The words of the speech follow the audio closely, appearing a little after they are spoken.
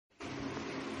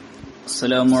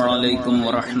السلام عليكم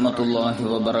ورحمة الله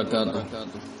وبركاته.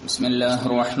 بسم الله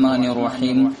الرحمن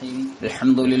الرحيم.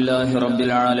 الحمد لله رب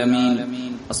العالمين.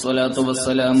 الصلاة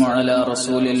والسلام على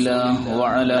رسول الله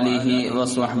وعلى آله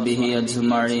وصحبه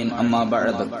أجمعين. أما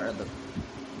بعد.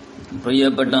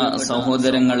 പ്രിയപ്പെട്ട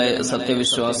സഹോദരങ്ങളെ,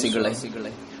 സത്യവിശ്വാസികളെ,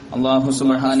 അല്ലാഹു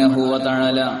സുബ്ഹാനഹു വ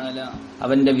തആല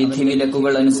അവന്റെ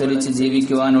വിധിവിലക്കുകൾ അനുസരിച്ച്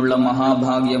ജീവിക്കുവാനുള്ള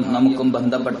മഹാഭാഗ്യം നമുക്കും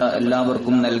ബന്ധപ്പെട്ട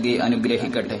എല്ലാവർക്കും നൽകി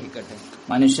അനുഗ്രഹിക്കട്ടെ.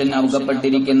 മനുഷ്യൻ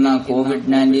അകപ്പെട്ടിരിക്കുന്ന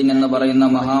കോവിഡ്-19 എന്ന് പറയുന്ന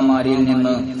മഹാമാരിയിൽ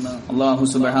നിന്ന് അല്ലാഹു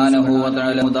സുബ്ഹാനഹു വ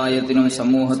തആല സമുദായത്തിനും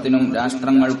സമൂഹത്തിനും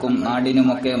രാഷ്ട്രങ്ങൾക്കും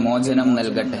നാടിനുമൊക്കെ മോചനം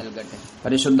നൽകട്ടെ.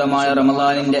 പരിശുദ്ധമായ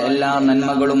റമളാനിന്റെ എല്ലാ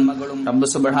നന്മകളും റബ്ബ്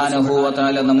സുബ്ഹാനഹു വ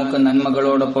തആല നമുക്ക്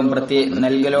നന്മകളോടൊപ്പം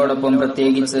നൽകലോടൊപ്പം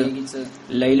പ്രത്യേകിച്ച്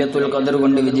ലൈലത്തുൽ ഖദർ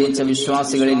കൊണ്ട് വിജയിച്ച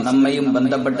വിശ്വാസികളിൽ നമ്മയും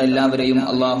ബന്ധപ്പെട്ട എല്ലാവരെയും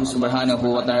അല്ലാഹു സുബ്ഹാനഹു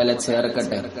വ തആല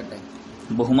ചേർക്കട്ടെ.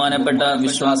 ബഹുമാനപ്പെട്ട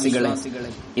വിശ്വാസികളെ,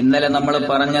 ഇന്നലെ നമ്മൾ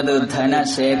പറഞ്ഞത്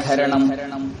ധനശേഖരണം,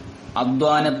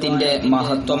 അധ്വാനത്തിന്റെ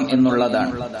മഹത്വം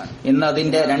എന്നുള്ളതാണ്. ഇന്ന്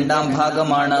അതിന്റെ രണ്ടാം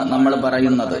ഭാഗമാണ് നമ്മൾ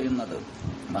പറയുന്നത്.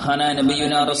 മഹാനായ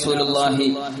നബിയുനാ റസൂലുള്ളാഹി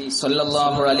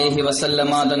സ്വല്ലല്ലാഹു അലൈഹി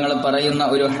വസല്ലമ തങ്ങൾ പറയുന്ന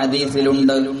ഒരു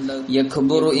ഹദീസിലുണ്ട്,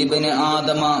 യഖ്ബുറു ഇബ്നു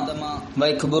ആദമ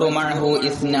വയഖ്ബുറു മഅഹു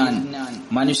ഇസ്നാൻ.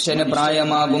 മനുഷ്യന്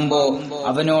പ്രായമാകുമ്പോ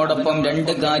അവനോടൊപ്പം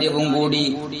രണ്ട് കാര്യവും കൂടി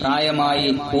പ്രായമായി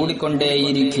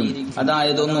കൂടിക്കൊണ്ടേയിരിക്കും.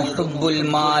 അതായത് ഒന്ന് ഹുബ്ബുൽ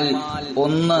മാൽ,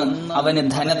 ഒന്ന് അവന്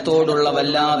ധനത്തോടുള്ള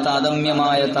വല്ലാത്ത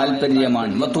അദമ്യമായ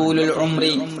താല്പര്യമാണ്. വതൂലുൽ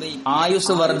ഉംറി,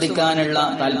 ആയുസ് വർദ്ധിക്കാനുള്ള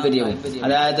താല്പര്യവും,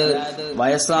 അതായത്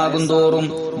വയസ്സാകും തോറും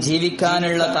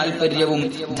ജീവിക്കാനുള്ള താല്പര്യവും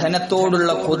ധനത്തോടുള്ള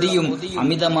കൊതിയും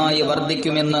അമിതമായി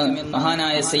വർദ്ധിക്കുമെന്ന്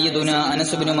മഹാനായ സയ്യിദുനാ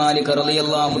അനസ് ഇബ്നു മാലിക്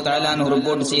റളിയല്ലാഹു തആല അൻഹു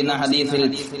റിപ്പോർട്ട് ചെയ്യുന്ന ഹദീസിൽ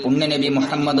പുണ്യനബി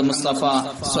മുഹമ്മദ് മുസ്തഫ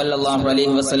സ്വല്ലല്ലാഹു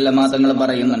അലൈഹി വസല്ലമ തങ്ങൾ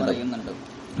പറയുന്നുണ്ട്.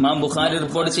 ഇമാം ബുഖാരി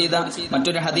റിപ്പോർട്ട് ചെയ്ത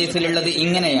മറ്റൊരു ഹദീസിലുള്ളത്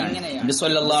ഇങ്ങനെയാണ്. നബി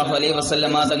സ്വല്ലല്ലാഹു അലൈഹി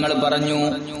വസല്ലമ തങ്ങൾ പറഞ്ഞു,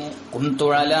 കുന്തു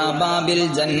അലാ ബാബിൽ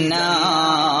ജന്ന,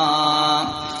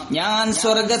 ഞാൻ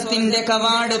സ്വർഗത്തിന്റെ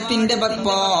കവാടത്തിന്റെ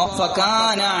പക്പോ,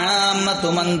 ഫകാന അമ്മതു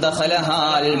മൻ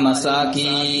ദഖലഹാൽ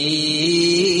മസാകീൻ,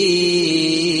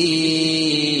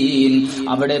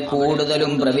 അവിടെ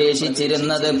കൂടുതലും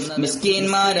പ്രവേശിച്ചിരുന്നത്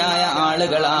മിസ്കീന്മാരായ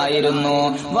ആളുകളായിരുന്നു.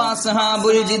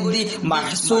 വാസ്ഹാബുൽ ജിദ്ദി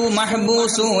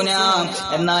മഹ്ബൂസൂന,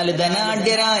 എന്നാൽ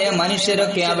ധനാഢ്യരായ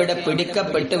മനുഷ്യരൊക്കെ അവിടെ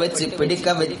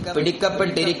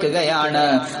പിടിക്കപ്പെട്ടിരിക്കുകയാണ്,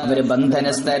 അവര്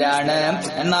ബന്ധനസ്ഥരാണ്.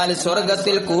 എന്നാൽ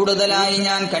സ്വർഗത്തിൽ കൂടുതലായി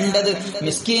ഞാൻ കണ്ടത്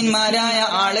മിസ്കീന്മാരായ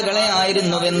ആളുകളെ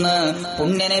ആയിരുന്നുവെന്ന്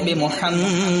പുണ്യനബി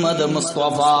മുഹമ്മദ്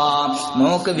മുസ്തഫ.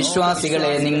 നോക്ക്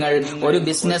വിശ്വാസികളെ, നിങ്ങൾ ഒരു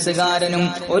ബിസിനസ്സുകാരനും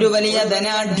ഒരു വലിയ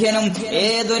ധനാഢ്യനും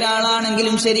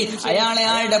ഏതൊരാളാണെങ്കിലും ശരി,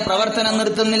 അയാളുടെ പ്രവർത്തനം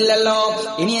നിർത്തുന്നില്ലല്ലോ.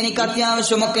 ഇനി എനിക്ക്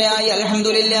അത്യാവശ്യമൊക്കെയായി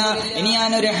അൽഹംദുലില്ലാഹ്, ഇനി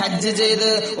ഞാനൊരു ഹജ്ജ് ചെയ്ത്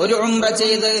ഒരു ഉംറ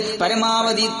ചെയ്ത്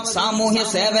പരമാവധി സാമൂഹ്യ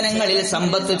സേവനങ്ങളിൽ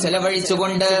സമ്പത്ത്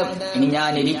ചെലവഴിച്ചുകൊണ്ട് ഇനി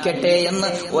ഞാൻ ഇരിക്കട്ടെ എന്ന്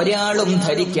ഒരാളും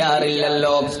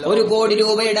ധരിക്കാറില്ലല്ലോ. 1 കോടി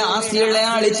രൂപയുടെ ആസ്തിയുള്ള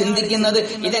ആള് ചിന്തിക്കുന്നത്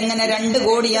ഇതെങ്ങനെ 2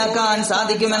 കോടിയാക്കാൻ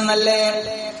സാധിക്കുമെന്നല്ലേ.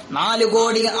 4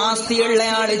 കോടി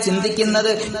ആസ്തിയുള്ളയാള്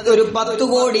ചിന്തിക്കുന്നത് ഒരു 10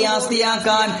 കോടി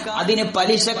ആസ്തിയാക്കാൻ അതിന്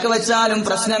പലിശക്ക് വെച്ചാലും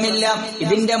പ്രശ്നമില്ല.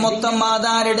 ഇതിന്റെ മൊത്തം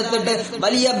ആധാരെടുത്തിട്ട്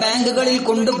വലിയ ബാങ്കുകളിൽ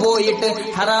കൊണ്ടുപോയിട്ട്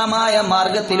ഹറാമായ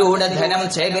മാർഗത്തിലൂടെ ധനം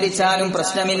ശേഖരിച്ചാലും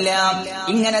പ്രശ്നമില്ല.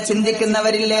 ഇങ്ങനെ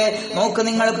ചിന്തിക്കുന്നവരില്ലേ? നോക്ക്,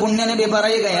 നിങ്ങൾ പുണ്യനബി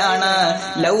പറയുകയാണ്,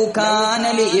 ലൗ കാന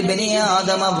ലി ഇബ്നി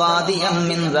ആദമ വാദിയം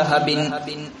മിൻ ദഹബിൻ,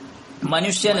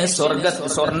 മനുഷ്യന്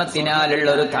സ്വർണത്തിനാലുള്ള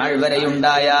ഒരു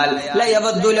താഴ്വരയുണ്ടായാൽ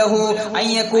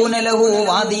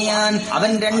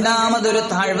അവൻ രണ്ടാമതൊരു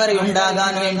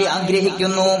താഴ്വരയുണ്ടാകാൻ വേണ്ടി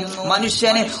ആഗ്രഹിക്കുന്നു.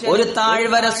 മനുഷ്യന് ഒരു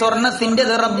താഴ്വര സ്വർണത്തിന്റെ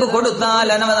റബ്ബ് കൊടുത്താൽ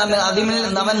അതിൽ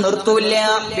അവൻ നിർത്തൂല്ല.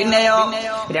 പിന്നെയോ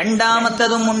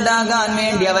രണ്ടാമത്തതും ഉണ്ടാകാൻ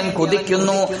വേണ്ടി അവൻ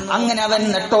കൊതിക്കുന്നു. അങ്ങനെ അവൻ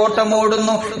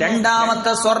നെട്ടോട്ടമോടുന്നു.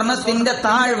 രണ്ടാമത്തെ സ്വർണത്തിന്റെ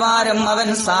താഴ്വാരം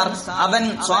അവൻ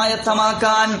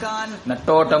സ്വായത്തമാക്കാൻ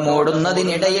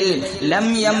നെട്ടോട്ടമോടുന്നതിനിടയിൽ ലം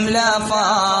യംലാ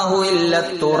ഫാഹു ഇല്ല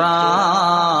തുറാബ്,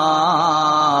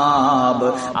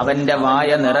 അവന്റെ വായ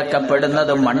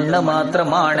നിറക്കപ്പെടുന്നത് മണ്ണ്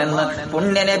മാത്രമാണെന്ന്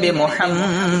പുണ്യനബി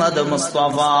മുഹമ്മദ്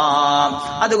മുസ്തഫ.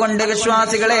 അതുകൊണ്ട്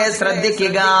വിശ്വാസികളെ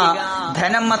ശ്രദ്ധിക്കുക,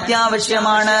 ധനം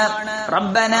അത്യാവശ്യമാണ്.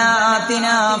 റബ്ബനാ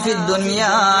ആതിനാ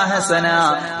ഫിദ്ദുനിയാ ഹസന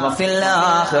വഫിൽ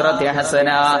ആഖിറതി ഹസന,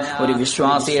 ഒരു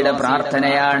വിശ്വാസിയുടെ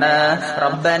പ്രാർത്ഥനയാണ്.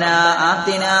 റബ്ബനാ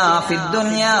ആതിനാ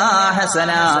ഫിദ്ദുനിയാ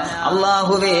ഹസന,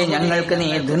 അല്ലാഹുവേ ഞങ്ങൾക്ക് നീ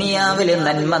ദുനിയാവിൽ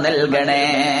നന്മ നൽകണേ.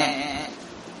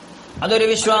 അതൊരു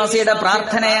വിശ്വാസിയുടെ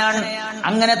പ്രാർത്ഥനയാണ്.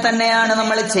 അങ്ങനെ തന്നെയാണ്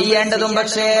നമ്മൾ ചെയ്യേണ്ടതും.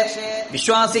 പക്ഷേ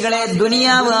വിശ്വാസികളെ,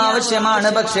 ദുനിയാവ് ആവശ്യമാണ്,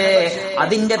 പക്ഷേ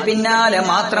അതിന്റെ പിന്നാലെ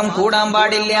മാത്രം കൂടാൻ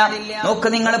പാടില്ല. നോക്ക്,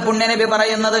 നിങ്ങൾ പുണ്യനബി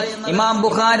പറയുന്നത് ഇമാം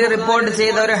ബുഖാരി റിപ്പോർട്ട്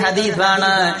ചെയ്ത ഒരു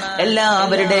ഹദീസാണ്.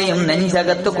 എല്ലാവരുടെയും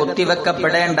നെഞ്ചകത്ത്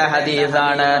കുത്തിവെക്കപ്പെടേണ്ട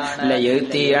ഹദീസാണ്.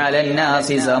 ലയത്തി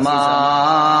അലന്നാസി സമാ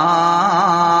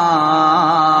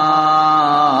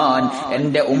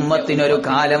ഉമ്മത്തിനൊരു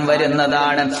കാലം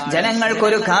വരുന്നതാണ്,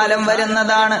 ജനങ്ങൾക്കൊരു കാലം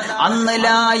വരുന്നതാണ്. അന്ന്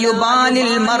ലാ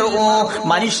യുബാലിൽ മർഉ,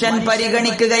 മനുഷ്യൻ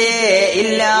പരിഗണിക്കുകയേ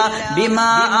ഇല്ല,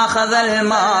 ബിമാ അഖദൽ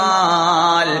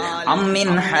മാൽ അമ്മിൻ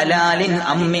ഹലാലിൻ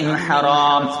അമ്മിൻ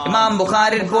ഹറാം. ഇമാം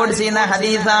ബുഖാരി റിപ്പോർട്ട് ചെയ്യുന്ന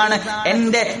ഹദീസാണ്.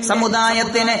 എന്റെ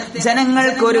സമുദായത്തിന്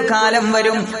ജനങ്ങൾക്കൊരു കാലം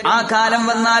വരും, ആ കാലം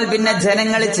വന്നാൽ പിന്നെ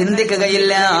ജനങ്ങൾ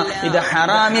ചിന്തിക്കുകയില്ല ഇത്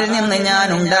ഹറാമിൽ നിന്ന് ഞാൻ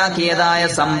ഉണ്ടാക്കിയതായ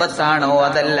സമ്പത്താണോ,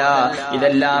 അതല്ല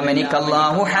ഇതെല്ലാം എനിക്ക്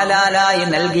അല്ലാഹു ഹലാലായി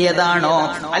നൽകിയതാണോ,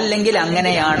 അല്ലെങ്കിൽ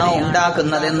അങ്ങനെയാണോ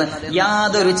ഉണ്ടാക്കുന്നതെന്ന്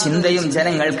യാതൊരു ചിന്തയും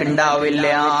ജനങ്ങൾക്കുണ്ടാവില്ല.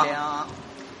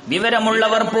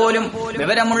 വിവരമുള്ളവർ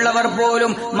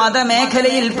പോലും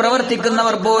മതമേഖലയിൽ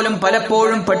പ്രവർത്തിക്കുന്നവർ പോലും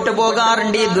പലപ്പോഴും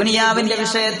പെട്ടുപോകാറുണ്ട് ഈ ദുനിയാവിന്റെ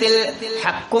വിഷയത്തിൽ.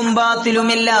 ഹക്കും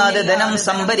ബാത്തിലുമില്ലാതെ ധനം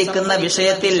സംഭരിക്കുന്ന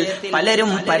വിഷയത്തിൽ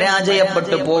പലരും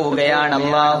പരാജയപ്പെട്ടു പോവുകയാണ്.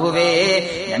 അല്ലാഹുവേ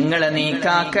ഞങ്ങളെ നീ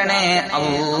കാക്കണേ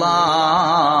അല്ലാ.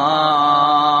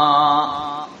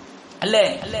 അല്ലേ,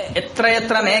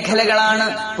 എത്രയെത്ര മേഖലകളാണ്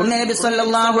പുണ്യനബി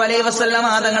സല്ലല്ലാഹു അലൈഹി വസല്ലം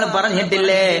തങ്ങൾ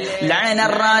പറഞ്ഞിട്ടില്ലേ,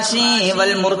 ലഅനർ റാശി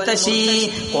വൽ മുർതശി,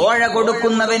 കോഴ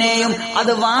കൊടുക്കുന്നവനെയും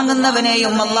അത്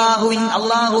വാങ്ങുന്നവനെയും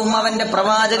അല്ലാഹുവും അവന്റെ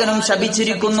പ്രവാചകനും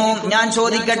ശപിച്ചിരിക്കുന്നു. ഞാൻ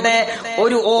ചോദിക്കട്ടെ,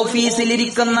 ഒരു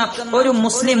ഓഫീസിലിരിക്കുന്ന ഒരു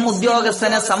മുസ്ലിം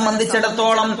ഉദ്യോഗസ്ഥനെ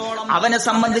സംബന്ധിച്ചിടത്തോളം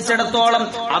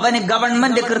അവന്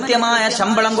ഗവൺമെന്റ് കൃത്യമായ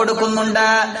ശമ്പളം കൊടുക്കുന്നുണ്ട്.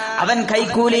 അവൻ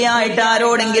കൈക്കൂലിയായിട്ട്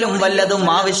ആരോടെങ്കിലും വല്ലതും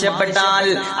ആവശ്യപ്പെട്ടാൽ,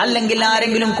 അല്ലെങ്കിൽ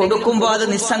ആരെങ്കിലും കൊടുക്കുമ്പോ അത്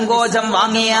നിസ്സങ്കോചം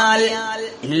വാങ്ങിയാൽ,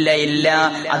 ഇല്ല,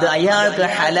 അത് അയാൾക്ക്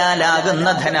ഹലാലാകുന്ന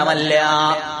ധനമല്ല,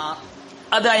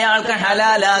 അത് അയാൾക്ക്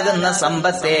ഹലാലാകുന്ന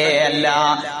സമ്പത്തേ അല്ല.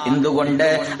 എന്തുകൊണ്ട്?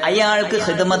 അയാൾക്ക്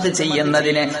ഖിദ്മത്ത്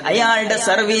ചെയ്യുന്നതിന്, അയാളുടെ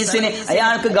സർവീസിന്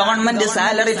അയാൾക്ക് ഗവൺമെന്റ്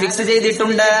സാലറി ഫിക്സ്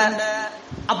ചെയ്തിട്ടുണ്ട്.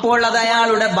 അപ്പോൾ അത്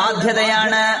അയാളുടെ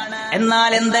ബാധ്യതയാണ്.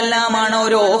 എന്നാൽ എന്തെല്ലാമാണ്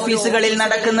ഓരോ ഓഫീസുകളിൽ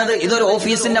നടക്കുന്നത്? ഇതൊരു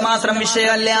ഓഫീസിന്റെ മാത്രം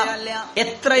വിഷയമല്ല.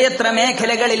 എത്രയെത്ര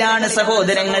മേഖലകളിലാണ്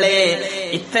സഹോദരങ്ങളെ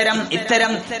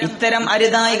ഇത്തരം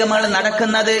അരുതായികങ്ങൾ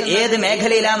നടക്കുന്നത്? ഏത്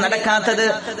മേഖലയിലാണ് നടക്കാത്തത്?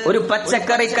 ഒരു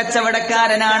പച്ചക്കറി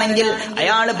കച്ചവടക്കാരനാണെങ്കിൽ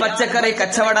അയാള് പച്ചക്കറി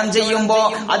കച്ചവടം ചെയ്യുമ്പോ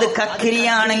അത്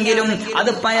കക്കിരിയാണെങ്കിലും,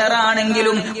 അത്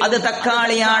പയറാണെങ്കിലും, അത്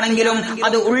തക്കാളിയാണെങ്കിലും,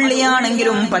 അത്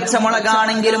ഉള്ളിയാണെങ്കിലും,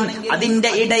 പച്ചമുളകാണെങ്കിലും,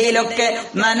 അതിന്റെ ഇടയിലൊക്കെ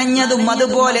നനഞ്ഞതും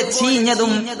അതുപോലെ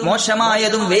ചീഞ്ഞതും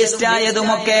മോശമായതും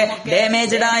വേസ്റ്റായതുമൊക്കെ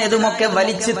ഡാമേജ്ഡ് ആയതുമൊക്കെ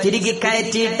വലിച്ച് തിരികെ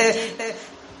കയറ്റിയിട്ട്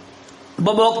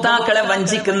ഉപഭോക്താക്കളെ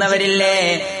വഞ്ചിക്കുന്നവരില്ലേ?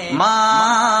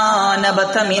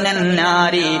 മാനബത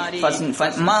മിനന്നാരി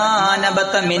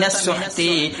മാനബത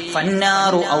മിനസ്സുഹ്തി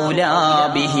ഫന്നാറു ഔലാ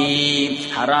ബിഹി.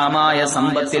 ഹറാമായ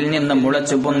സമ്പത്തിൽ നിന്ന്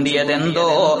മുളച്ചു പൊന്തിയതെന്തോ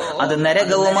അത്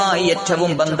നരകവുമായി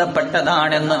ഏറ്റവും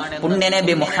ബന്ധപ്പെട്ടതാണെന്ന്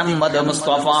പുണ്യനബി മുഹമ്മദ്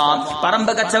മുസ്തഫ.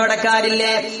 പറമ്പ്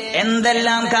കച്ചവടക്കാരില്ലേ,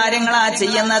 എന്തെല്ലാം കാര്യങ്ങളാ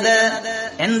ചെയ്യുന്നത്,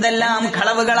 എന്തെല്ലാം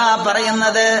കളവുകളാ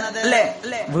പറയുന്നത്, അല്ലെ?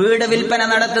 വീട് വിൽപ്പന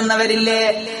നടത്തുന്നവരില്ലേ,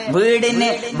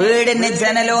 വീടിന്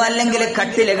ജനലോ അല്ലെങ്കിൽ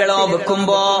കട്ടിലുകളോ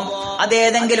വെക്കുമ്പോ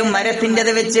അതേതെങ്കിലും മരത്തിൻ്റെത്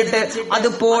വെച്ചിട്ട് അത്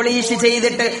പോളിഷ്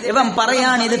ചെയ്തിട്ട് ഇവൻ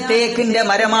പറയാണ് ഇത് തേക്കിന്റെ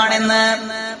മരമാണെന്ന്.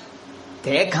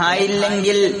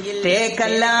 തേക്കായില്ലെങ്കിൽ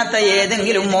തേക്കല്ലാത്ത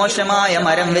ഏതെങ്കിലും മോശമായ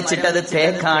മരം വെച്ചിട്ട് അത്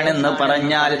തേക്കാണെന്ന്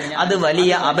പറഞ്ഞാൽ അത്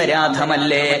വലിയ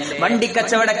അപരാധമല്ലേ?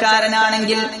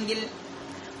 വണ്ടിക്കച്ചവടക്കാരനാണെങ്കിൽ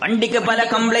വണ്ടിക്ക് പല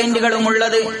കംപ്ലൈന്റുകളും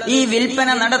ഉള്ളത് ഈ വിൽപ്പന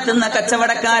നടത്തുന്ന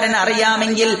കച്ചവടക്കാരൻ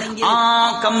അറിയാമെങ്കിൽ ആ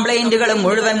കംപ്ലൈന്റുകൾ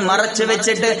മുഴുവൻ മറച്ചു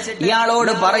വെച്ചിട്ട്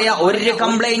ഇയാളോട് പറയാ ഒരു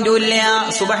കംപ്ലൈന്റും ഇല്ല.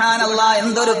 സുബ്ഹാനല്ലാഹ്,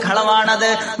 എന്തൊരു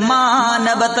കളവാണത്!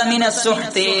 മാനബത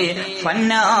മിനസ്സുഹ്തി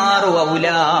ഫന്നാറു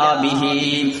ഔലാ ബിഹി.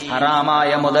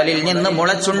 ഹറാമായ മുതലിൽ നിന്ന്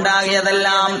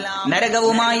മുളച്ചുണ്ടാകിയതെല്ലാം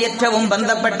നരകവുമായി ഏറ്റവും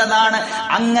ബന്ധപ്പെട്ടതാണ്.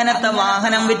 അങ്ങനത്തെ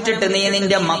വാഹനം വിറ്റിട്ട് നീ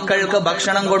നിന്റെ മക്കൾക്ക്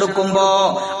ഭക്ഷണം കൊടുക്കുമ്പോ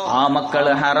ആ മക്കൾ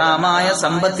ഹറാമായ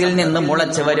സമ്പത്തിൽ നിന്ന്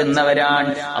മുളച്ചു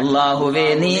വരുന്നവരാണ്. അല്ലാഹുവേ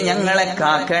നീ ഞങ്ങളെ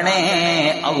കാക്കണേ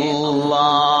അല്ലാ.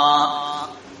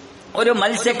 ഒരു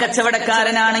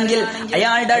മത്സ്യക്കച്ചവടക്കാരനാണെങ്കിൽ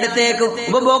അയാളുടെ അടുത്തേക്ക്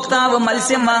ഉപഭോക്താവ്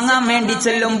മത്സ്യം വാങ്ങാൻ വേണ്ടി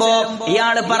ചെല്ലുമ്പോ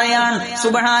ഇയാള് പറയാൻ,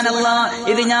 സുബ്ഹാനല്ലാഹ്,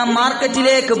 ഇത് ഞാൻ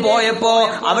മാർക്കറ്റിലേക്ക് പോയപ്പോ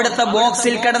അവിടുത്തെ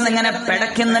ബോക്സിൽ കിടന്നിങ്ങനെ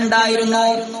പിടയ്ക്കുന്നുണ്ടായിരുന്നു.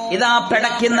 ഇതാ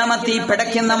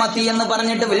പിടയ്ക്കുന്ന മത്തി എന്ന്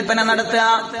പറഞ്ഞിട്ട് വിൽപ്പന നടത്തുക.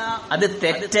 അത്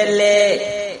തെറ്റല്ലേ?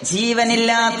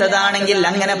 ജീവനില്ലാത്തതാണെങ്കിൽ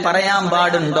അങ്ങനെ പറയാൻ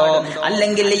പാടുണ്ടോ?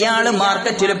 അല്ലെങ്കിൽ ഇയാള്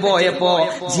മാർക്കറ്റിൽ പോയപ്പോ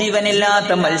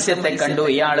ജീവനില്ലാത്ത മത്സ്യത്തെ കണ്ടു,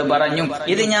 ഇയാള് പറഞ്ഞു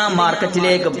ഇത് ഞാൻ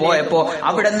മാർക്കറ്റിലേക്ക് പോയപ്പോ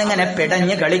അവിടെ നിന്ന് ഇങ്ങനെ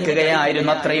പിടഞ്ഞ്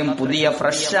കളിക്കുകയായിരുന്നു, അത്രയും പുതിയ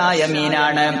ഫ്രഷായ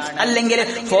മീനാണ്. അല്ലെങ്കിൽ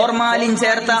ഫോർമാലിൻ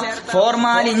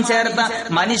ചേർത്ത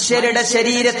മനുഷ്യരുടെ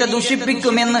ശരീരത്തെ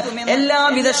ദുഷിപ്പിക്കുമെന്ന്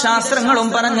എല്ലാവിധ ശാസ്ത്രങ്ങളും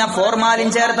പറഞ്ഞ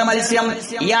ഫോർമാലിൻ ചേർത്ത മത്സ്യം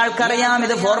ഇയാൾക്കറിയാം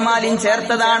ഇത് ഫോർമാലിൻ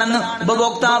ചേർത്തതാണെന്ന്.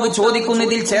 ഉപഭോക്താവ് ചോദിക്കുന്നു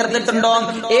ഇതിൽ ചേർത്തിട്ടുണ്ടോ?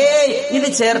 ഇത്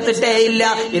ചേർത്തിട്ടേ ഇല്ല,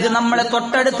 ഇത് നമ്മളെ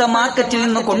തൊട്ടടുത്ത മാർക്കറ്റിൽ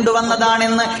നിന്ന്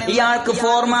കൊണ്ടുവന്നതാണെന്ന്, ഇയാൾക്ക്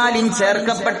ഫോർമാലിൻ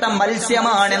ചേർക്കപ്പെട്ട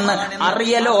മത്സ്യമാണെന്ന്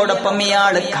അറിയലോടൊപ്പം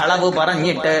ഇയാൾ കളവ്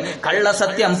പറഞ്ഞിട്ട്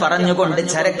കള്ളസത്യം പറഞ്ഞുകൊണ്ട്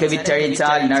ചരക്ക്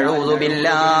വിറ്റഴിച്ചാൽ നഊദുബില്ല.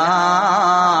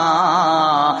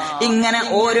 ഇങ്ങനെ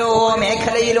ഓരോ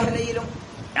മേഖലയിലും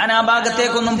ഞാൻ ആ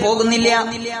ഭാഗത്തേക്കൊന്നും പോകുന്നില്ല.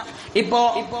 ഇപ്പോ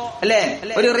അല്ലെ,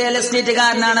 ഒരു റിയൽ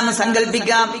എസ്റ്റേറ്റുകാരനാണെന്ന്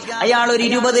സങ്കല്പിക്കാം. അയാൾ ഒരു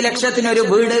 20 ലക്ഷത്തിനൊരു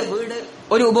വീട്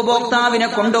ഒരു ഉപഭോക്താവിനെ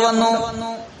കൊണ്ടുവന്നു.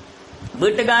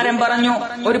 വീട്ടുകാരൻ പറഞ്ഞു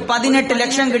ഒരു 18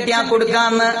 ലക്ഷം കിട്ടിയാൽ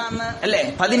കൊടുക്കാന്ന്, അല്ലെ,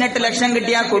 18 ലക്ഷം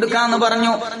കിട്ടിയാൽ കൊടുക്കാന്ന്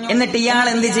പറഞ്ഞു. എന്നിട്ട് ഇയാൾ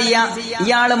എന്ത് ചെയ്യാ?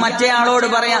 ഇയാള് മറ്റേയാളോട്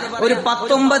പറയാ ഒരു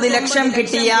 19 ലക്ഷം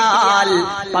കിട്ടിയാൽ,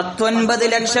 19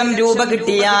 ലക്ഷം രൂപ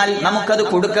കിട്ടിയാൽ നമുക്കത്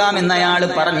കൊടുക്കാമെന്ന് അയാൾ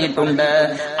പറഞ്ഞിട്ടുണ്ട്.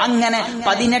 അങ്ങനെ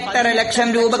 18.5 ലക്ഷം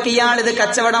രൂപക്ക് ഇയാൾ ഇത്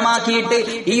കച്ചവടമാക്കിയിട്ട്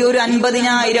ഈ ഒരു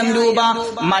 50,000 രൂപ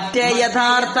മറ്റേ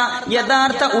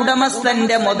യഥാർത്ഥ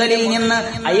ഉടമസ്ഥന്റെ മുതലിൽ നിന്ന്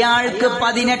അയാൾക്ക്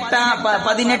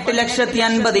 18,50,000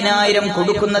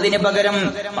 കൊടുക്കുന്നതിന് പകരം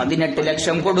 18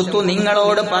 ലക്ഷം കൊടുത്തു.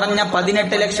 നിങ്ങളോട് പറഞ്ഞ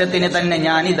 18 ലക്ഷത്തിന് തന്നെ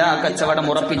ഞാനിതാ കച്ചവടം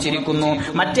ഉറപ്പിച്ചിരിക്കുന്നു.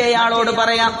 മറ്റേയാളോട്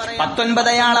പറയാം 19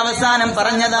 അയാൾ അവസാനം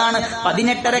പറഞ്ഞതാണ്,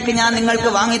 18.5 ഞാൻ നിങ്ങൾക്ക്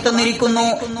വാങ്ങിത്തന്നിരിക്കുന്നു.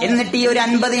 എന്നിട്ട് ഈ ഒരു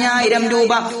 50,000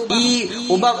 രൂപ ഈ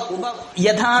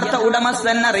യഥാർത്ഥ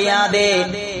ഉടമസ്ഥൻ അറിയാതെ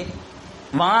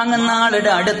വാങ്ങുന്ന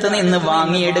ആളുടെ അടുത്ത് നിന്ന്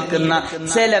വാങ്ങിയെടുക്കുന്ന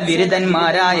ചില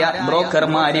ബിരുദന്മാരായ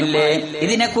ബ്രോക്കർമാരില്ലേ,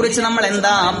 ഇതിനെക്കുറിച്ച് നമ്മൾ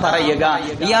എന്താ പറയുക?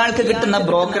 ഇയാൾക്ക് കിട്ടുന്ന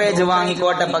ബ്രോക്കറേജ്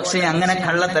വാങ്ങിക്കോട്ടെ, പക്ഷെ അങ്ങനെ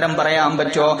കള്ളത്തരം പറയാൻ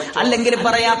പറ്റോ? അല്ലെങ്കിൽ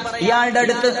പറയാം ഇയാളുടെ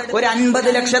അടുത്ത് ഒരു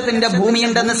 50 ലക്ഷത്തിന്റെ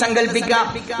ഭൂമിയുണ്ടെന്ന് സങ്കല്പിക്കാം.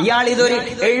 ഇയാൾ ഇതൊരു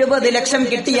 70 ലക്ഷം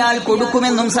കിട്ടിയാൽ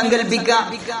കൊടുക്കുമെന്നും സങ്കല്പിക്കാം.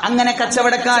 അങ്ങനെ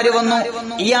കച്ചവടക്കാര് വന്നു.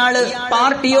 ഇയാള്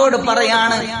പാർട്ടിയോട്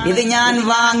പറയാണ് ഇത് ഞാൻ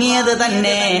വാങ്ങിയത്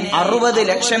തന്നെ 60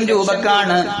 ലക്ഷം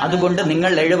രൂപക്കാണ്, അതുകൊണ്ട് നിങ്ങൾ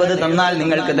 70 തന്നാൽ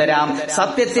നിങ്ങൾക്ക് തരാം.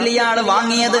 സത്യത്തിൽ ഇയാൾ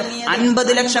വാങ്ങിയത്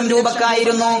 50 ലക്ഷം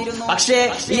രൂപക്കായിരുന്നു. പക്ഷേ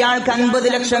ഇയാൾക്ക് 50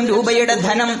 ലക്ഷം രൂപയുടെ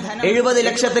ധനം 70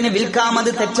 ലക്ഷത്തിന് വിൽക്കാം. അത്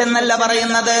തെറ്റെന്നല്ല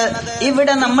പറയുന്നത്.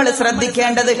 ഇവിടെ നമ്മൾ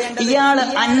ശ്രദ്ധിക്കേണ്ടത് ഇയാൾ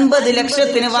 50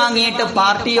 ലക്ഷത്തിന് വാങ്ങിയിട്ട്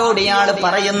പാർട്ടിയോട് ഇയാൾ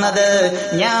പറയുന്നത്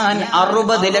ഞാൻ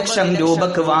 60 ലക്ഷം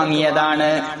രൂപക്ക്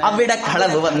വാങ്ങിയതാണ്. അവിടെ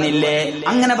കളവ് വന്നില്ലേ?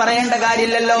 അങ്ങനെ പറയേണ്ട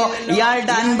കാര്യമില്ലല്ലോ.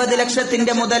 ഇയാളുടെ 50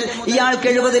 ലക്ഷത്തിന്റെ മുതൽ ഇയാൾക്ക്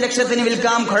 70 ലക്ഷത്തിന്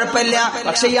വിൽക്കാം, കുഴപ്പമില്ല.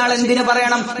 പക്ഷെ ഇയാൾ എന്തിനു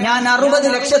പറയണം ഞാൻ 60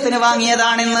 ലക്ഷത്തിന്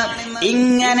വാങ്ങിയതാണെന്ന്?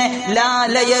 ഇങ്ങനെ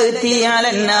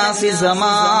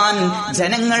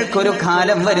ജനങ്ങൾക്കൊരു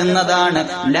കാലം വരുന്നതാണ്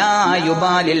ലാ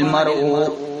യുബാലിൽ മർഉ,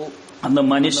 അന്ന്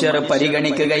മനുഷ്യർ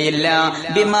പരിഗണിക്കുകയില്ല.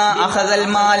 ബിമാ അഖദൽ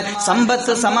മാൽ,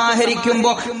 സമ്പത്ത്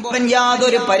സമാഹരിക്കുമ്പോ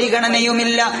യാതൊരു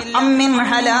പരിഗണനയുമില്ല. അമ്മിൻ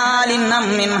ഹലാലിൻ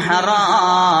അമ്മിൻ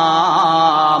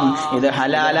ഹറാം, ഇത്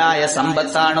ഹലാലായ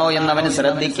സമ്പത്താണോ എന്നവൻ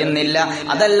ശ്രദ്ധിക്കുന്നില്ല,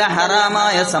 അതല്ല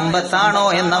ഹറാമായ സമ്പത്താണോ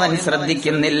എന്നവൻ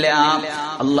ശ്രദ്ധിക്കുന്നില്ല.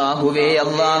 അല്ലാഹുവേ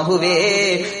അല്ലാഹുവേ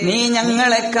നീ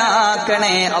ഞങ്ങളെ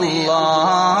കാക്കണേ അല്ലാ.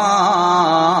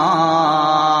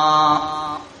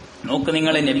 നോക്ക്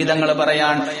നിങ്ങൾ, നബിതങ്ങൾ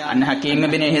പറയാൻ അൻ ഹകീം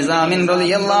ഇബ്നു ഹിസാം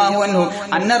റളിയല്ലാഹു അൻഹു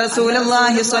അന്ന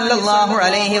റസൂലുള്ളാഹി സ്വല്ലല്ലാഹു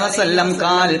അലൈഹി വസല്ലം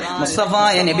ഖാൽ,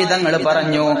 മുസ്തഫായ നബിതങ്ങൾ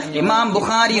പറഞ്ഞു. ഇമാം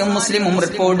ബുഖാരിയും മുസ്ലിമും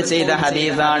റിപ്പോർട്ട് ചെയ്ത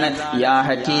ഹദീസാണ്. യാ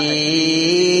ഹകീം,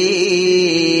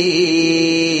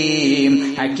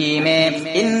 ഹകീമേ,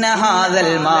 ഇന്ന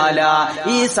ഹാദൽ മാല,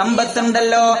 ഈ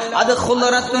സമ്പത്തുണ്ടല്ലോ അത്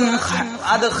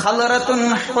ഖൽറത്തുൻ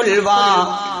ഹുൽവ,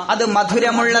 അത്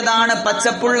മധുരമുള്ളതാണ്,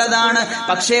 പച്ചപ്പുള്ളതാണ്.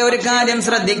 പക്ഷേ ഒരു കാര്യം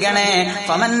ശ്രദ്ധിക്കണേ,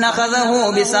 ഫമൻ അഖദഹു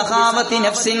ബിസഖാവതി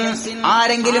നഫ്സിൻ,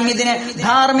 ആരെങ്കിലും ഇതിനെ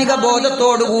ധാർമ്മിക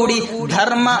ബോധത്തോടുകൂടി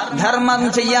ധർമ്മം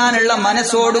ചെയ്യാനുള്ള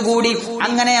മനസ്സോടുകൂടി,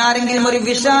 അങ്ങനെ ആരെങ്കിലും ഒരു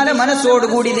വിശാല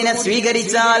മനസ്സോടുകൂടി ഇതിനെ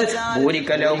സ്വീകരിച്ചാൽ ബൂരിക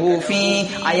ലഹു ഫീ,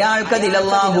 അയാൾക്കതിൽ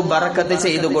അല്ലാഹു ബറക്കത്ത്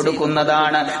ചെയ്തു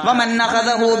കൊടുക്കുന്നതാണ്. വമൻ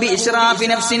അഖദഹു ബിഇശ്റാഫി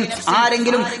നഫ്സിൻ,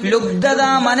 ആരെങ്കിലും ലുബ്ധത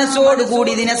മനസ്സോടുകൂടി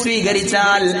ഇതിനെ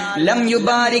സ്വീകരിച്ചാൽ ലം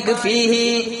യുബാരിക് ഫീഹി,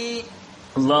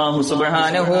 അല്ലാഹു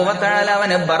സുബ്ഹാനഹു വ തആല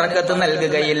അവന് ബറക്കത്ത്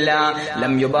നൽകുകയില്ല.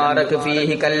 ലം യുബാറക്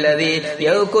ഫീഹി കല്ലദീ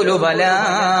യഅകുലു വലാ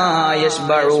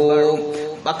യശ്ബഉ,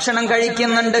 ഭക്ഷണം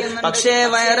കഴിക്കുന്നുണ്ട് പക്ഷേ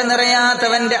വയറ്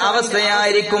നിറയാത്തവന്റെ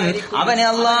അവസ്ഥയായിരിക്കും അവന്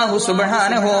അല്ലാഹു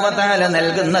സുബ്ഹാനഹു വ തആല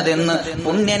നൽകുന്നതെന്ന്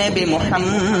പുണ്യനബി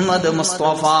മുഹമ്മദ്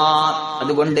മുസ്തഫ.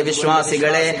 അതുകൊണ്ട്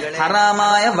വിശ്വാസികളെ,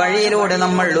 ഹറാമായ വഴിയിലൂടെ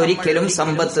നമ്മൾ ഒരിക്കലും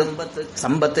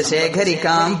സമ്പത്ത്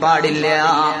ശേഖരിക്കാൻ പാടില്ല.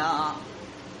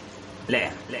 അല്ലേ?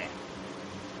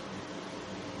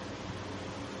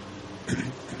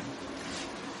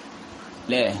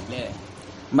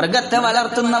 മൃഗത്തെ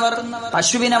വളർത്തുന്നവർ,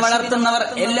 പശുവിനെ വളർത്തുന്നവർ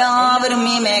എല്ലാവരും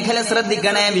ഈ മേഖല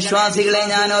ശ്രദ്ധിക്കണേ. വിശ്വാസികളെ,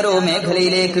 ഞാൻ ഓരോ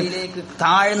മേഖലയിലേക്ക്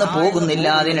താഴ്ന്നു പോകുന്നില്ല,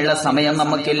 അതിനുള്ള സമയം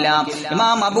നമുക്കില്ല.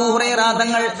 ഇമാം അബൂ ഹുറൈറ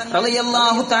തങ്ങൾ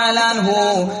റളിയല്ലാഹു തആല അൻഹു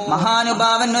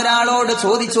മഹാനുഭാവൻ ഒരാളോട്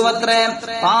ചോദിച്ചു അത്രേ,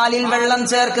 പാലിൽ വെള്ളം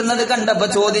ചേർക്കുന്നത് കണ്ടപ്പോ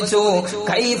ചോദിച്ചു,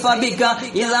 കൈഫ ബിക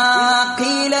ഇദാ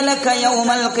ഖീല ലക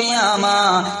യൗമൽ ഖിയാമ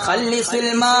ഖല്ലിസിൽ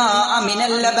മാഅ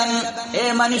മിനൽ ലബൻ. ഏ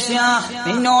മനുഷ്യ,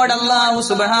 നിന്നോട് അല്ലാഹു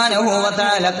സുബ്ഹാനഹു വ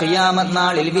തആല ഖിയാമത്ത്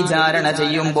നാളിൽ വിചാരണ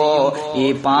ചെയ്യുമ്പോ ഈ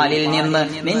പാലിൽ നിന്ന്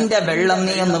നിന്റെ വെള്ളം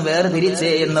നീ ഒന്ന്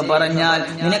വേർതിരിച്ചേ എന്ന് പറഞ്ഞാൽ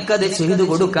നിനക്കത് ചെയ്തു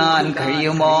കൊടുക്കാൻ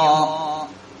കഴിയുമോ?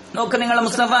 നോക്ക്, നിങ്ങൾ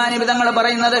മുസ്തഫ നബി തങ്ങൾ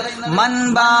പറയുന്നത്, മൻ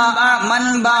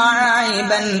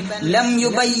ബാഇബൻ ലം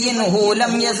യുബയ്യിൻഹു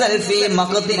ലം യസൽ ഫീ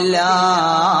മഖ്തില്ലാ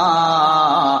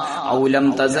ഔ ലം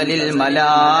തസലിൽ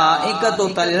മലായികതു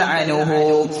തൽഅനുഹു.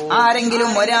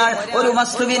 ആരെങ്കിലും ഒരാൾ ഒരു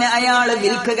വസ്തുവിനെ അയാൾ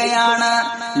വിൽക്കുകയാണ്,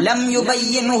 ലം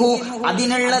യുബയ്യിൻഹു,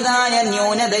 അതിനുള്ളതായ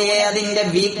ന്യൂനതയെ, അതിന്റെ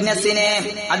വീക്ക്നെസ്സിനെ,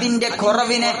 അതിന്റെ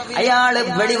കുറവിനെ അയാൾ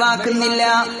വെളിവാക്കുന്നില്ല,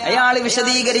 അയാൾ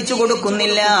വിശദീകരിച്ചു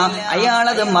കൊടുക്കുന്നില്ല,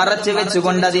 അയാളത് മറച്ചു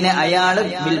വെച്ചുകൊണ്ട് അതിനെ അയാൾ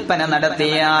വിൽപ്പന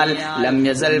നടത്തിയാൽ ലം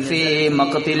യസൽ ഫീ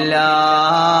മഖ്തില്ലാ,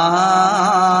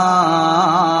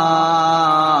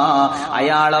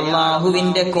 അയാൾ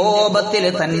അല്ലാഹുവിന്റെ കോപത്തിൽ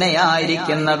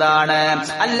തന്നെയായിരിക്കുന്നതാണ്,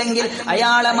 അല്ലെങ്കിൽ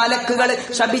അയാളെ മലക്കുകൾ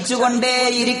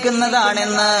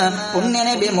ശപിച്ചുകൊണ്ടേയിരിക്കുന്നതാണെന്ന്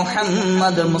പുണ്യനബി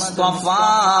മുഹമ്മദ് മുസ്തഫ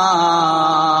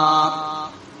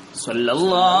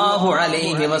സല്ലല്ലാഹു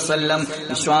അലൈഹി വസല്ലം.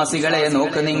 വിശ്വാസികളെ,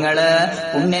 നോക്ക് നിങ്ങള്,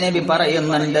 പുണ്യനബി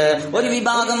പറയുന്നുണ്ട്, ഒരു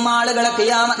വിഭാഗം ആളുകളെ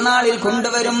ഖിയാമത്ത് നാളിൽ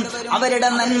കൊണ്ടുവരും, അവരുടെ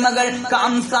നന്മകൾ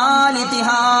കഅംസാലി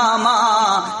തിഹാമ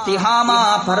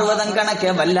പർവ്വതം കണക്കെ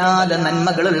വല്ലാതെ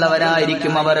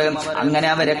നന്മകളുള്ളവരായിരിക്കും അവർ. അങ്ങനെ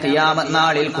അവരെ ഖിയാമത്ത്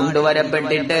നാളിൽ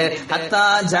കൊണ്ടുവരപ്പെട്ടിട്ട് ഹത്താ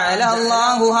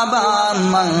ജഅലല്ലാഹു ഹബാൻ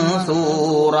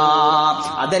മൻസൂറാ,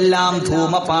 അതെല്ലാം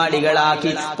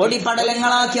ധൂമപാളികളാക്കി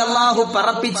പൊടിപടലങ്ങളാക്കി അല്ലാഹു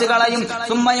പറപ്പിച്ചു കളയും.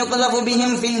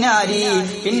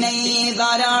 പിന്നെ ഈ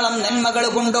ധാരാളം നന്മകൾ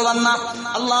കൊണ്ടുവന്ന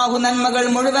അള്ളാഹു നന്മകൾ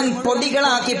മുഴുവൻ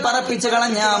പൊടികളാക്കി പറപ്പിച്ചു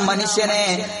കളഞ്ഞ മനുഷ്യനെ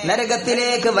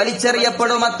നരകത്തിലേക്ക്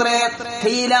വലിച്ചെറിയപ്പെടുമത്രേ.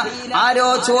 ആരോ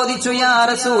ചോദിച്ചു, യാ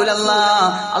റസൂലല്ലാഹ്,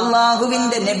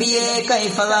 അള്ളാഹുവിന്റെ നബിയെ,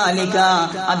 കൈഫ ദാലിക,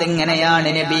 അതെങ്ങനെയാണ്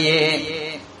നബിയെ?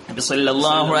 നബി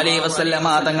സല്ലല്ലാഹു അലൈഹി വസല്ലമ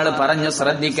തങ്ങൾ പറഞ്ഞു,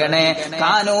 ശ്രദ്ധിക്കണേ,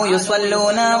 കാനൂ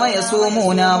യുസല്ലൂന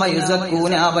വയസൂമൂന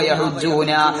വയുസക്കൂന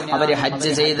വയഹുജ്ജൂന, അവര്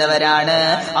ഹജ്ജ് ചെയ്തവരാണ്,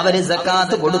 അവര്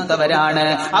സകാത്ത് കൊടുത്തവരാണ്,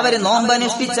 അവര്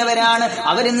നോമ്പനുഷ്ഠിച്ചവരാണ്,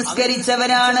 അവര്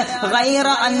നിസ്കരിച്ചവരാണ്. ഗൈറ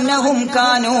അന്നഹും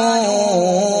കാനൂ,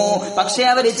 പക്ഷെ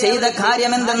അവര് ചെയ്ത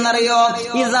കാര്യം എന്തെന്നറിയോ?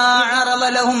 ഇദാ അറദ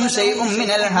ലഹും ശൈഉം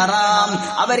മിനൽ ഹറാം,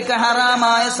 അവർക്ക്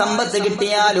ഹറാമായ സമ്പത്ത്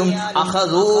കിട്ടിയാലും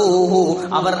അഖദൂഹു,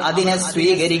 അവർ അതിനെ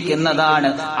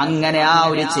സ്വീകരിക്കുന്നതാണ്. അങ്ങനെ ആ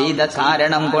ഒരു ചെയ്ത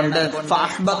കാരണം കൊണ്ട്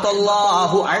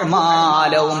ഫഅഹ്ബതല്ലാഹു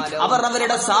അഅ്മാലഹും, അവർ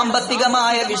അവരുടെ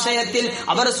സാമ്പത്തികമായ വിഷയത്തിൽ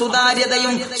അവർ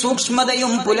സുതാര്യതയും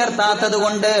സൂക്ഷ്മതയും പുലർത്താത്തത്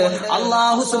കൊണ്ട്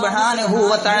അല്ലാഹു സുബ്ഹാനഹു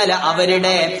വ തആല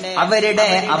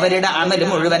അവരുടെ അമൽ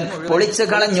മുഴുവൻ പൊളിച്ചു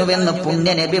കളഞ്ഞുവെന്ന്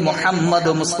പുണ്യനബി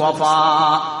മുഹമ്മദ് മുസ്തഫ.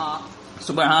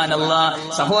 സുബ്ഹാനല്ലാഹ്.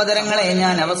 സഹോദരങ്ങളെ,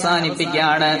 ഞാൻ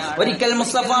അവസാനിപ്പിക്കുകയാണ്. ഒരിക്കൽ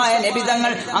മുസ്തഫായ നബി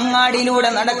തങ്ങൾ അങ്ങാടിയിലൂടെ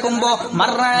നടക്കുമ്പോ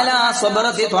മർറഅലാ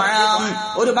സ്വബറതി ത്വആം,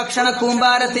 ഒരു ഭക്ഷണ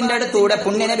കൂമ്പാരത്തിന്റെ അടുത്തൂടെ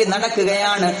പുണ്യനബി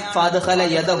നടക്കുകയാണ്. ഫദ്ഖല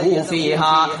യദഹു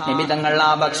ഫീഹാ, നബി തങ്ങൾ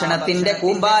ആ ഭക്ഷണത്തിന്റെ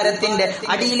കൂമ്പാരത്തിന്റെ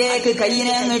അടിയിലേക്ക്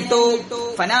കൈയിനെ ഇട്ടു.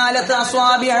 ഫനാലത്ത്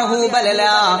അസ്വാബിഅഹു ബലല,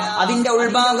 അതിന്റെ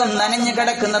ഉൾഭാഗം നനഞ്ഞു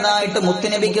കിടക്കുന്നതായിട്ട്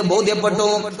മുത്തുനബിക്ക് ബോധ്യപ്പെട്ടു.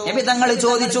 നബി തങ്ങൾ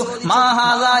ചോദിച്ചു, മാ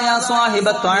ഹാദാ യാ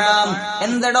സ്വാഹിബത് ത്വആം,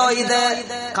 എന്തടോ ഇത്?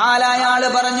 കാലായാള്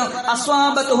പറഞ്ഞു,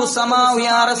 അസ്വാബത്തുഹു സമാഉ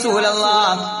യാ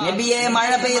റസൂലല്ലാഹ്, നബിയെ, മഴ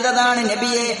പെയ്തതാണ്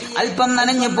നബിയെ, അല്പം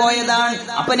നനഞ്ഞു പോയതാണ്.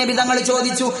 അപ്പൊ നബി തങ്ങൾ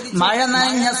ചോദിച്ചു, മഴ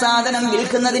നനഞ്ഞ സാധനം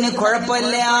വിൽക്കുന്നതിന്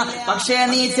കുഴപ്പമില്ല, പക്ഷേ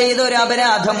നീ ചെയ്തൊരു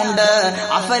അപരാധമുണ്ട്.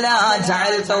 അഫലാ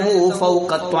ജഅൽതഹു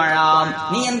ഫൗഖ ത്വആം,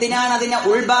 നീ എന്തിനാണ് അതിനെ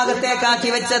ഉൾഭാഗത്തേക്കാക്കി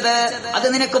വെച്ചത്? അത്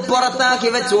നിനക്ക് പുറത്താക്കി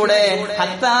വെച്ചൂടെ?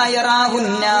 ഹത്താ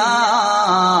യറാഹുന്നാസ്,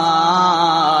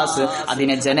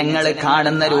 അതിനെ ജനങ്ങൾ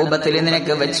കാണുന്ന രൂപത്തിൽ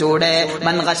നിനക്ക് വെച്ചൂടെ?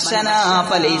 മൻ ഖശനാ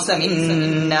ഫലൈസ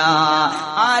മിന്നാ,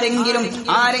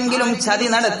 ആരെങ്കിലും ചതി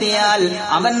നടത്തിയാൽ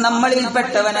അവൻ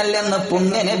നമ്മളിൽപ്പെട്ടവനല്ലെന്ന്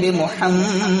പുണ്യനബി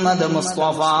മുഹമ്മദ്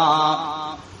മുസ്തഫ.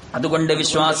 അതുകൊണ്ട്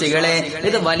വിശ്വാസികളെ,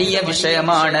 ഇത് വലിയ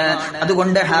വിഷയമാണ്.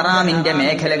 അതുകൊണ്ട് ഹറാമിന്റെ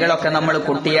മേഖലകളൊക്കെ നമ്മൾ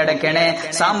കുട്ടിയടക്കണേ.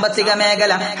 സാമ്പത്തിക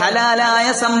മേഖല, ഹലാലായ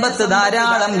സമ്പത്ത്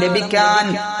ധാരാളം ലഭിക്കാൻ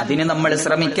അതിന് നമ്മൾ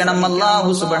ശ്രമിക്കണം. അല്ലാഹു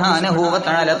സുബ്ഹാനഹു വ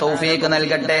തആല തൗഫീഖ്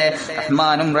നൽകട്ടെ.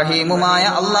 റഹ്മാനും റഹീമുമായ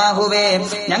അല്ലാഹുവേ,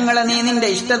 ഞങ്ങളെ നീ നിന്റെ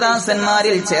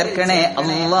ഇഷ്ടദാസന്മാരിൽ ചേർക്കണേ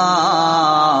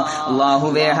അല്ലാഹ്.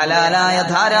 അല്ലാഹുവേ ഹലാലായ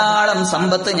ധാരാളം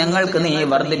സമ്പത്ത് ഞങ്ങൾക്ക് നീ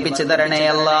വർദ്ധിപ്പിച്ചു തരണേ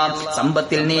അല്ലാ.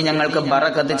 സമ്പത്തിൽ നീ ഞങ്ങൾക്ക്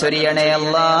ബറക്കത്ത് ചൊരിയണേ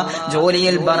അല്ലാ.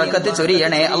 ജോലിയിൽ ബറക്കത്ത്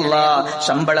ചൊരിയണേ അല്ലാ.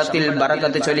 ശമ്പളത്തിൽ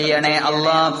ബറക്കത്ത് ചൊരിയണേ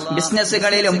അല്ലാ.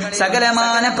 ബിസിനസ്സുകളിലും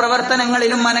സകലമാന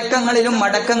പ്രവർത്തനങ്ങളിലും അനക്കങ്ങളിലും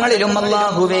മടക്കങ്ങളിലും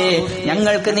അല്ലാഹുവേ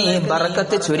ഞങ്ങൾക്ക് നീ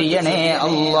ബറക്കത്ത് ചൊരിയണേ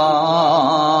അല്ലാ.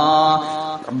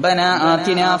 ربنا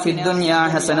آتنا في الدنيا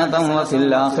حسنة وفي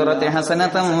الآخرة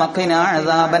حسنة وقنا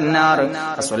عذاب النار.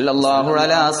 وصلى الله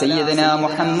على سيدنا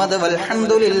محمد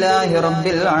والحمد لله رب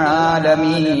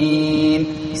العالمين.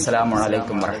 السلام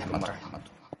عليكم ورحمة الله.